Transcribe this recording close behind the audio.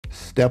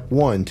Step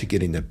one to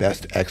getting the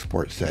best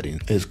export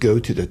setting is go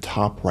to the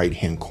top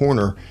right-hand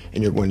corner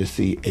and you're going to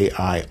see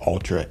AI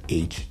Ultra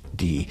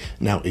HD.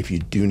 Now, if you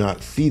do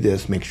not see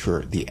this, make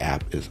sure the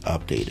app is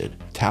updated.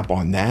 Tap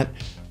on that,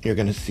 you're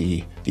going to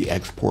see the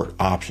export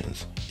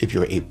options. If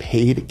you're a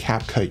paid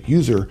CapCut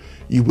user,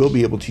 you will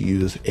be able to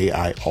use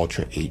AI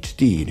Ultra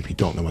HD. And if you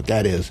don't know what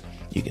that is,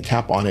 you can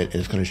tap on it and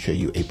it's going to show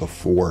you a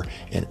before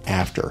and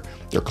after.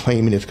 They're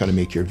claiming it's going to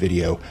make your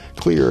video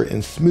clearer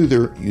and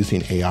smoother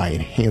using AI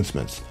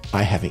enhancements.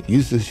 I haven't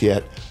used this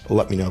yet.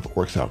 Let me know if it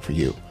works out for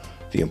you.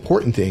 The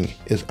important thing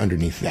is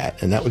underneath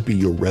that, and that would be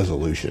your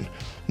resolution.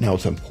 Now,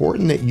 it's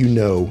important that you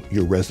know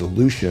your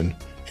resolution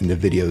in the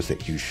videos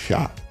that you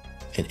shot.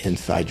 And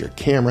inside your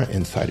camera,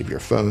 inside of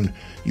your phone,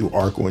 you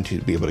are going to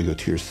be able to go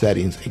to your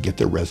settings and get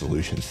the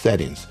resolution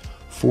settings.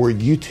 For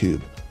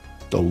YouTube,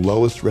 the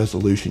lowest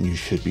resolution you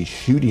should be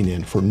shooting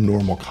in for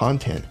normal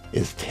content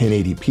is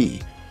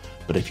 1080p.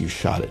 But if you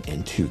shot it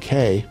in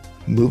 2K,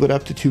 move it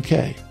up to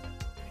 2K.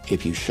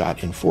 If you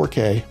shot in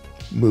 4K,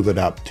 move it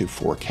up to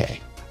 4K.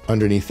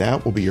 Underneath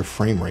that will be your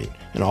frame rate.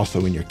 And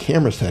also in your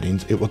camera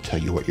settings, it will tell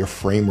you what your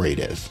frame rate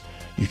is.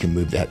 You can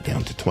move that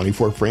down to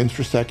 24 frames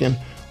per second,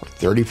 or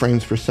 30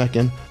 frames per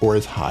second, or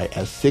as high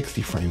as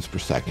 60 frames per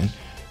second,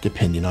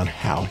 depending on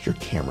how your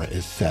camera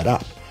is set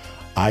up.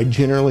 I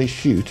generally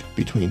shoot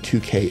between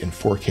 2K and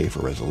 4K for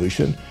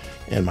resolution,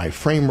 and my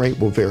frame rate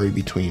will vary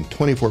between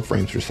 24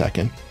 frames per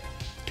second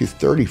to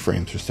 30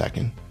 frames per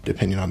second,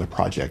 depending on the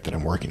project that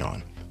I'm working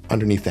on.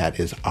 Underneath that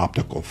is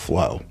Optical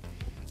Flow.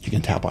 You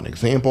can tap on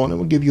example and it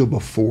will give you a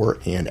before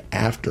and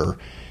after,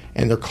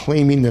 and they're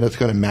claiming that it's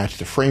going to match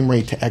the frame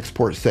rate to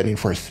export setting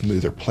for a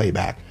smoother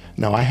playback.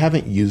 Now, I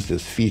haven't used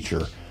this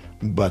feature,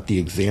 but the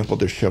example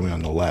they're showing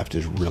on the left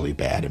is really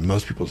bad, and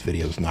most people's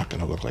video is not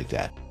going to look like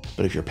that.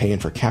 But if you're paying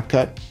for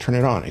CapCut, turn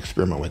it on,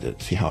 experiment with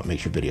it, see how it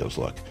makes your videos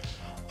look.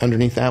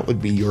 Underneath that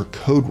would be your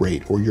code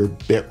rate or your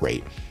bit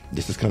rate.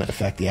 This is going to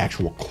affect the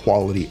actual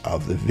quality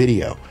of the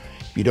video.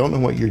 If you don't know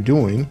what you're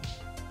doing,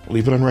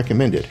 leave it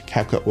unrecommended.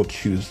 CapCut will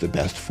choose the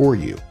best for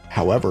you.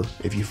 However,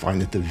 if you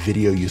find that the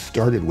video you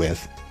started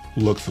with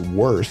looks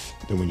worse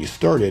than when you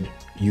started,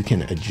 you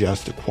can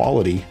adjust the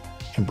quality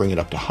and bring it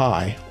up to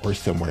high or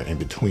somewhere in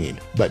between.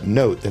 But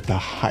note that the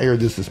higher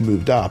this is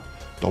moved up,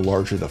 the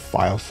larger the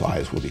file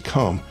size will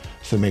become,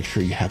 so make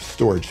sure you have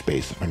storage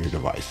space on your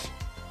device.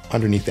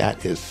 Underneath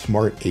that is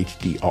Smart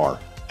HDR.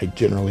 I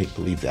generally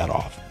leave that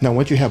off. Now,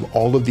 once you have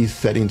all of these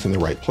settings in the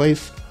right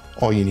place,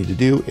 all you need to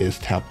do is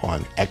tap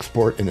on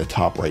Export in the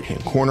top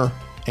right-hand corner,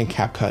 and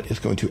CapCut is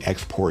going to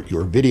export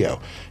your video.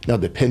 Now,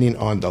 depending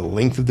on the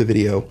length of the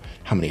video,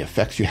 how many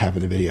effects you have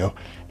in the video,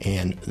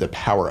 and the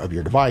power of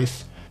your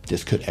device,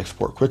 this could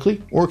export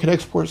quickly or it could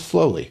export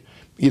slowly.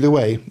 Either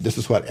way, this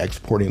is what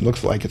exporting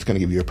looks like. It's going to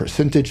give you a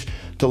percentage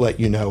to let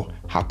you know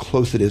how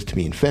close it is to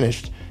being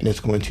finished, and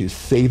it's going to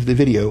save the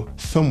video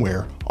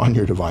somewhere on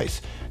your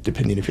device.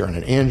 Depending if you're on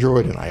an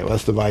Android, an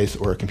iOS device,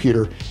 or a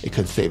computer, it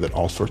could save it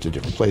all sorts of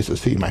different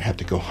places, so you might have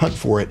to go hunt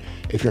for it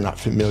if you're not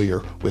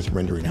familiar with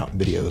rendering out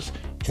videos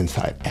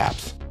inside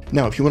apps.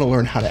 Now, if you want to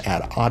learn how to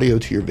add audio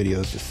to your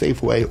videos the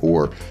safe way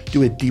or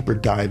do a deeper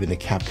dive into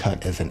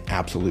CapCut as an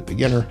absolute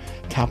beginner,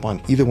 tap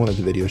on either one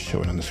of the videos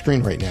showing on the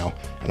screen right now,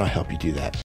 and I'll help you do that.